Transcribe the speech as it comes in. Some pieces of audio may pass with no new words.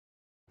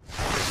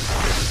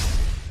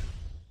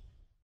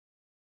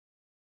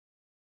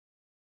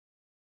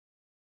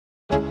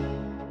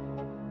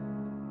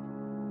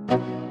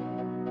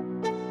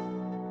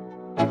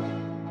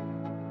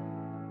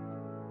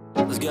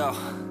Let's go.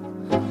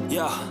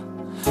 Yo,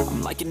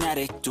 I'm like an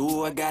addict,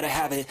 do I gotta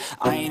have it.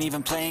 I ain't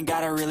even playing,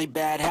 got a really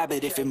bad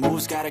habit. If it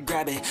moves, gotta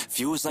grab it,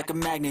 fuse like a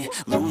magnet.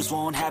 Lose,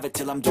 won't have it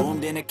till I'm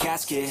doomed in a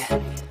casket.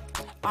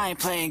 I ain't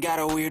playing, got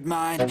a weird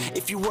mind.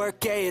 If you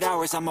work 8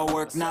 hours, I'ma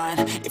work 9.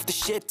 If the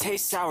shit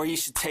tastes sour, you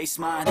should taste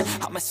mine.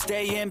 I'ma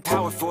stay in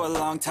power for a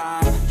long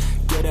time.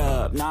 Get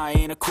up, nah, I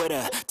ain't a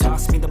quitter.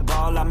 Toss me the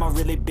ball, I'm a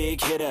really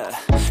big hitter.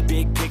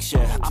 Big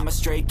picture, I'm a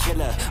straight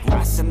killer.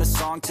 Rising the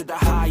song to the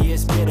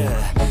highest bidder.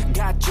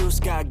 Got juice,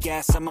 got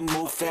gas, I'ma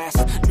move fast.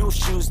 New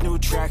shoes, new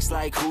tracks,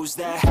 like who's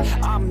that?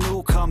 I'm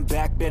new, come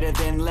back, better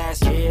than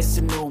last. Yeah, it's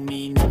a new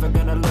me, never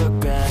gonna look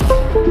back.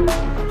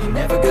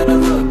 Never gonna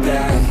look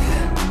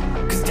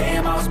back. Cause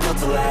damn, I was built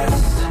to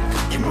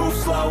last. You move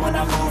slow and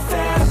I move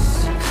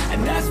fast,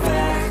 and that's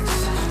facts.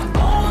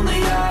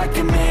 Only I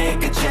can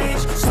make a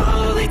change.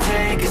 Slowly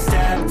take a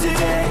step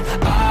today.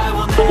 I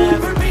will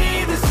never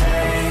be the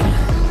same,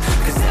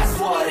 cause that's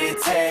what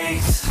it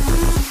takes.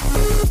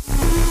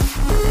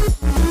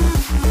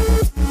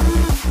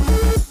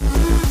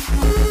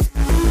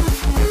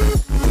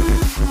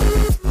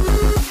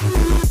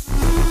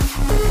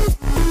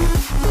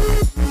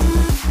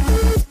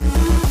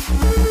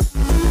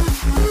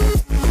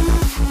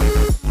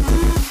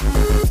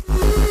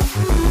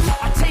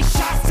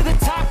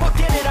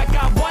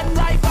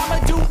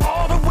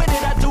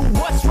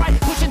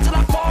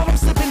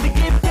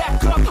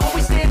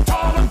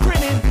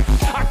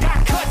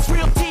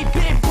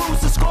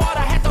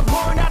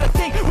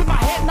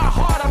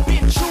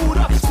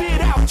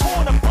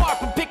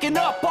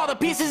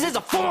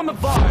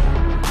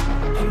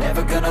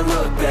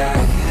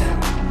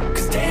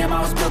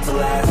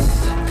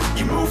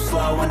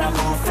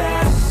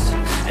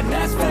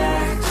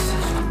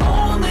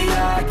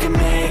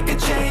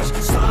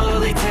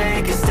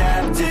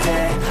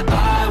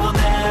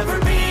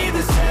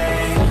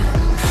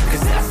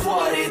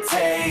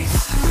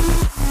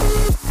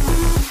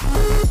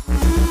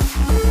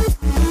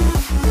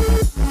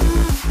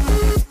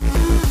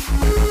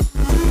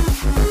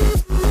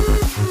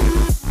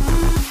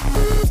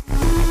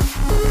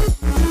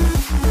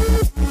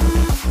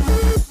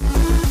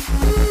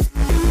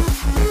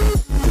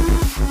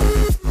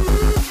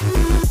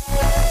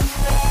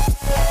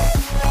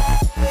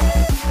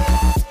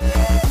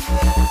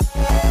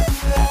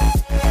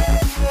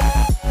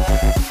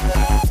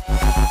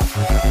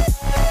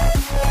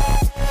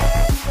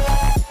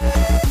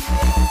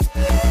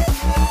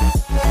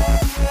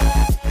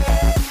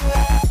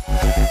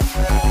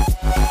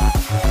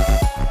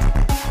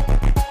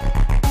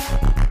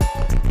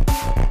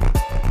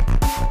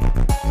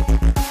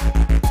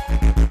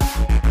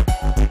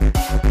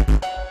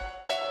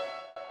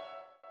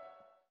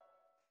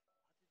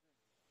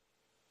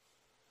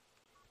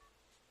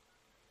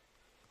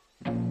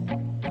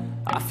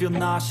 I feel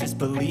nauseous,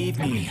 believe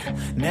me.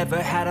 Never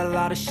had a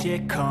lot of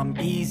shit come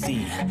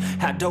easy.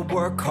 Had to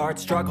work hard,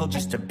 struggle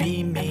just to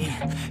be me.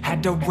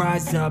 Had to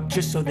rise up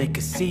just so they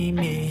could see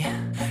me.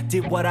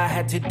 Did what I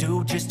had to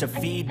do just to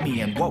feed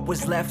me, and what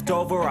was left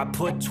over I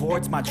put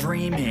towards my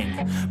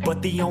dreaming.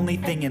 But the only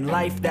thing in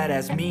life that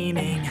has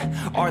meaning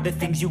are the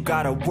things you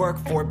gotta work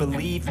for,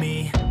 believe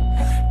me.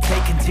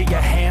 Take into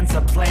your hands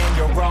a plan,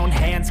 your own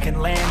hands can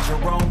land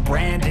your own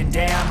brand. And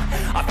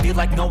damn, I feel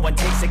like no one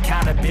takes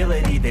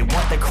accountability. They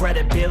want the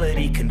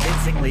credibility,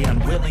 convincingly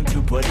unwilling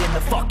to put in the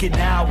fucking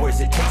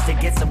hours it takes to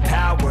get some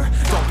power.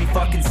 Don't be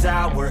fucking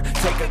sour,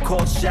 take a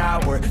cold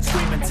shower.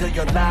 Scream until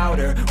you're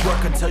louder,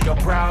 work until you're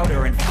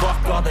prouder. And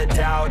fuck all the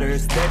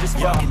doubters, they're just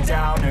fucking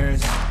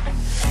downers.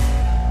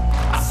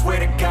 I swear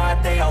to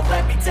God they all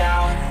let me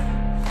down.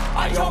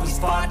 I always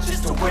fought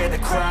just to wear the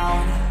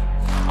crown.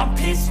 I'm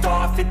pissed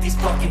off at these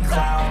fucking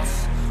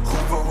clowns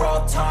who were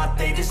all taught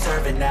they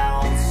deserve an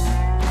ounce.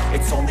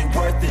 It's only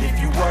worth it if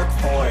you work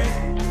for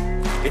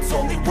it. It's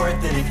only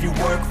worth it if you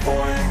work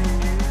for it.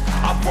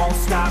 I won't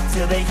stop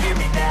till they hear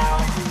me now.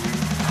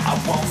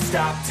 I won't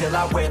stop till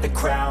I wear the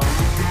crown.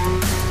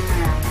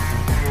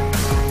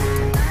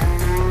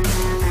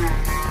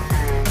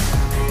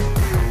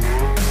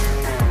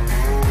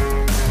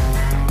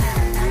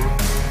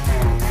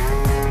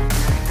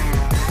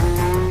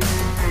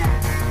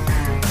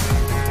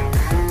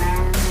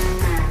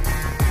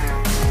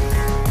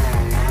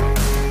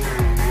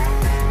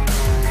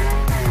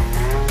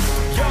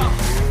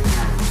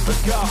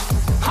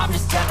 I'm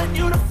just telling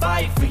you to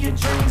fight for your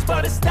dreams,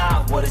 but it's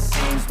not what it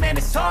seems. Man,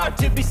 it's hard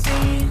to be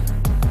seen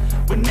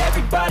when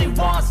everybody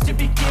wants to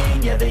be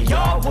king. Yeah, they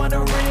all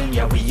wanna ring,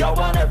 yeah, we all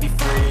wanna be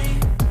free.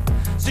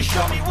 So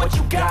show me what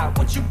you got,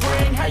 what you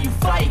bring, how you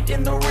fight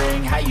in the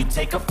ring, how you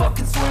take a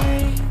fucking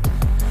swing.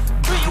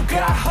 Do you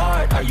got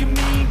heart, are you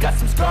mean? Got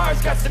some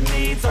scars, got some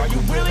needs, are you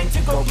willing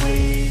to go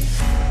bleed?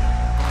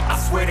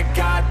 I swear to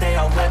God they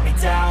all let me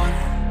down.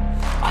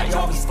 I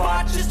always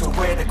fought just to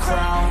wear the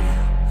crown.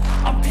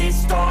 I'm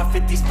pissed off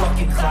at these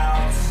fucking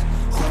clowns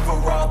who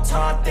were all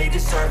taught they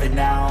deserve an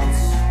ounce.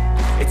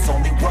 It's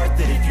only worth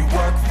it if you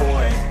work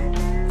for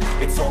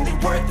it. It's only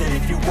worth it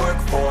if you work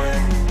for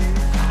it.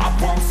 I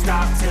won't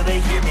stop till they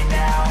hear me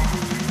now.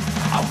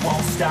 I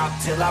won't stop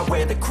till I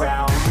wear the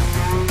crown.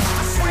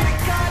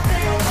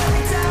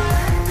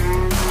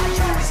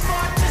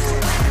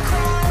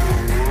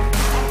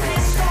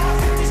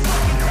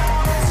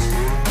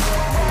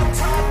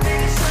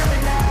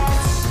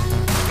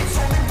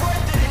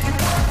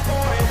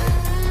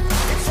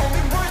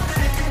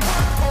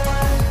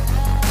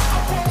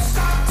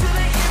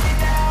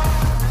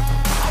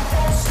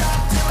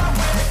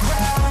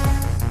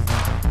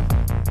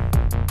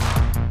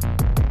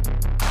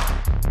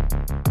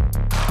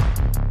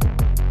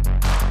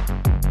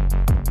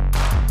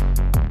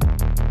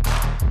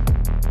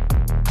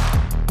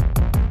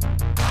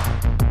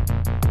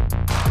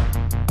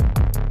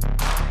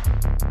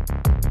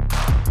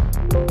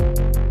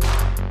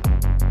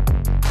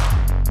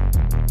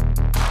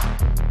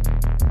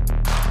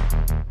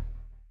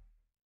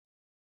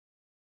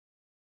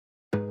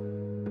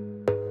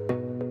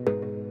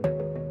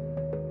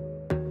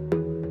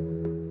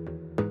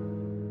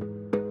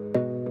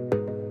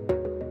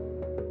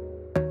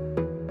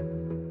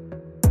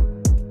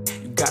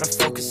 gotta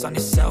focus on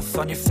yourself,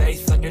 on your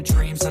faith, on your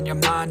dreams, on your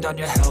mind, on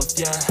your health,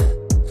 yeah.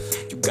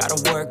 You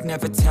gotta work,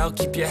 never tell,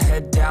 keep your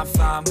head down,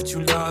 find what you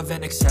love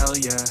and excel,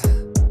 yeah.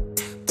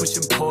 Push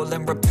and pull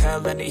and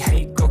repel any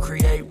hate, go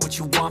create what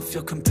you want,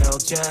 feel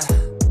compelled, yeah.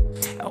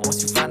 And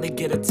once you finally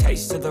get a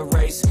taste of the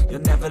race,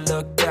 you'll never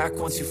look back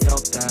once you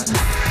felt that.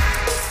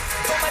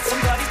 Don't let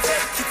somebody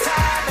take your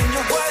time and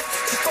your worth,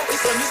 just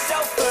focus on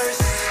yourself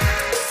first.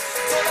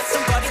 Don't let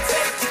somebody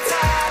take your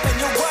time and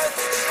your worth,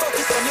 just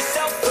focus on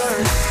yourself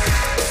first.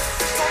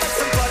 Don't let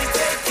somebody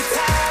take your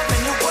time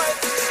and your worth,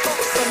 just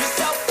focus on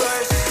yourself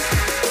first.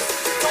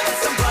 Don't let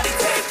somebody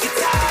take your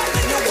time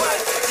and your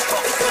worth, just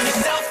focus on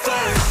yourself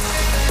first.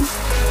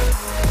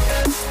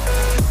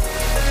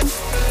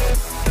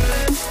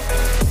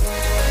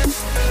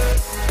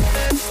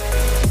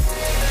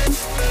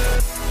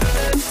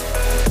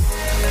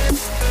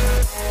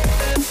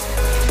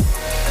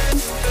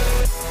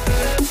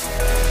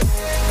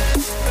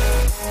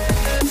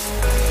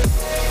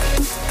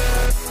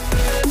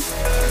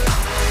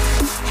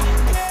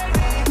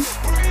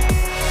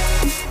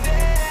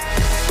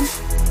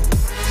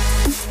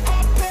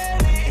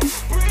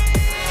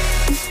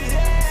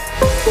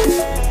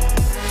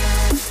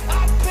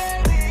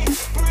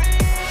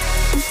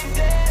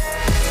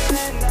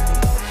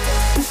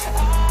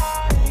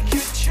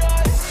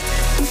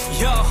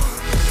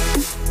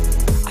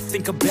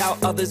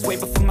 About others way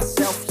before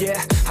myself,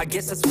 yeah. I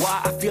guess that's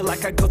why I feel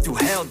like I go through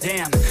hell,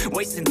 damn.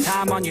 Wasting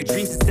time on your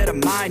dreams instead of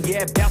mine,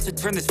 yeah. About to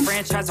turn this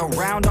franchise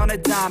around on a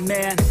dime,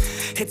 man.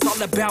 It's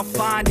all about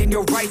finding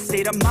your right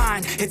state of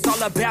mind. It's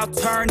all about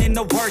turning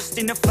the worst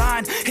into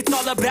fine. It's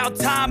all about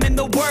time and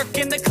the work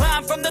and the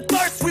climb. From the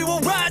thirst we will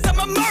rise, I'm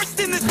immersed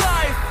in this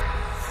life.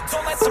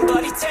 Don't let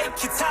somebody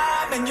take your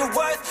time and your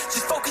worth,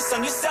 just focus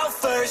on yourself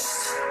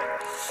first.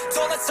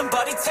 Don't let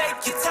somebody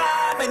take your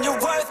time and your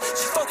worth,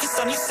 just focus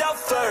on yourself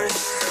first.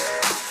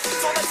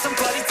 Don't let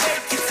somebody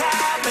take your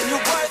time and your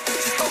worth,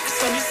 just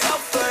focus on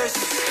yourself first.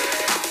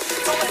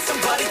 Don't let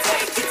somebody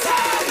take your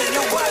time and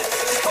your worth,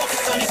 just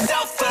focus on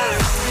yourself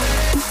first.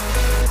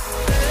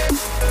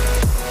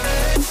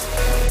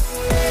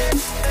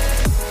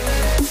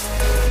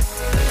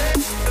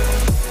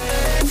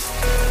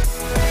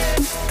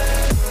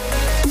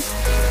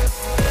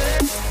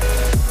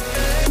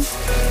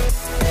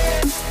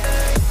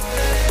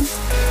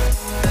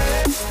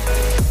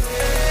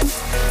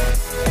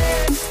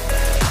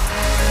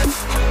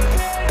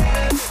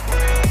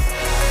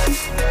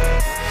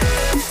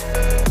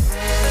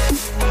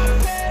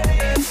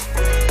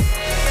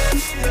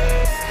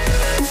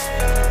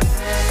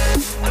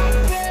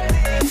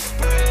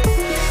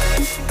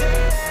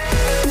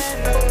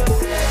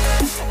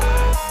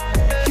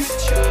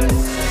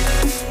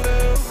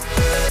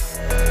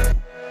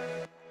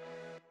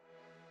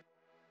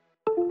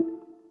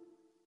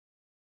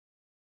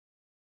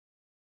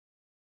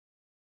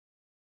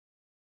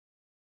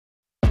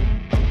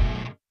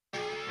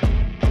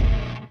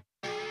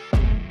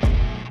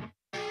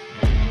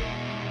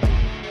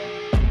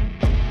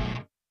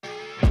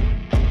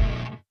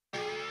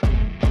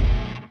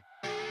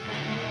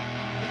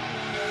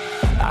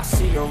 I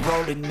see her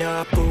rolling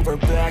up, Uber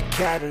black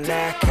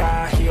Cadillac,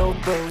 high heel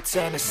boots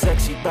and a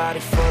sexy body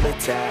full of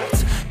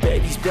tats.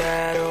 Baby's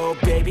bad, oh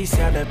baby's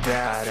hella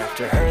bad.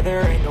 After her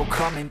there ain't no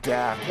coming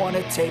back.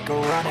 Wanna take a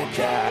run at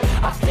that.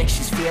 I think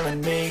she's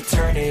feeling me,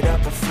 turn it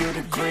up a few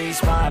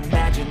degrees. My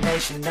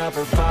imagination of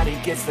her body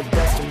gets the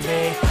best of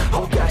me.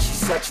 Oh gosh,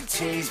 she's such a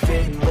tease,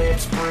 bitten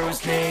lips,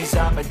 bruised knees.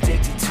 I'm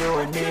addicted to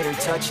her, need her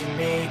touching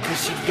me,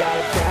 cause she got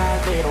a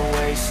bad little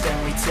waist.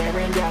 And we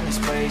tearing down this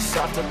place,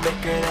 off the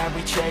liquor that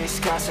we chase.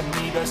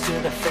 Casamigos to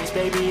the face,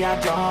 baby I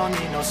don't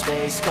need no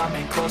space.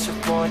 Coming closer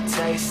for a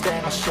taste,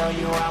 and I'll show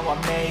you how I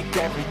make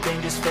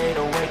everything just fade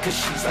away. Cause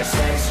she's like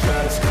sex,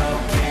 drugs,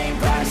 cocaine,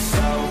 body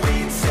so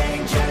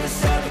insane.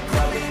 Jealous of the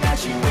clothing that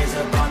she wears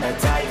up on that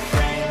tight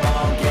frame.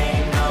 All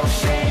game, no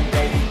shame,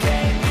 baby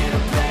came here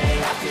to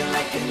play. I feel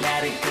like an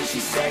addict cause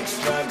she's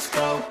sex, drugs,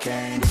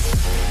 cocaine.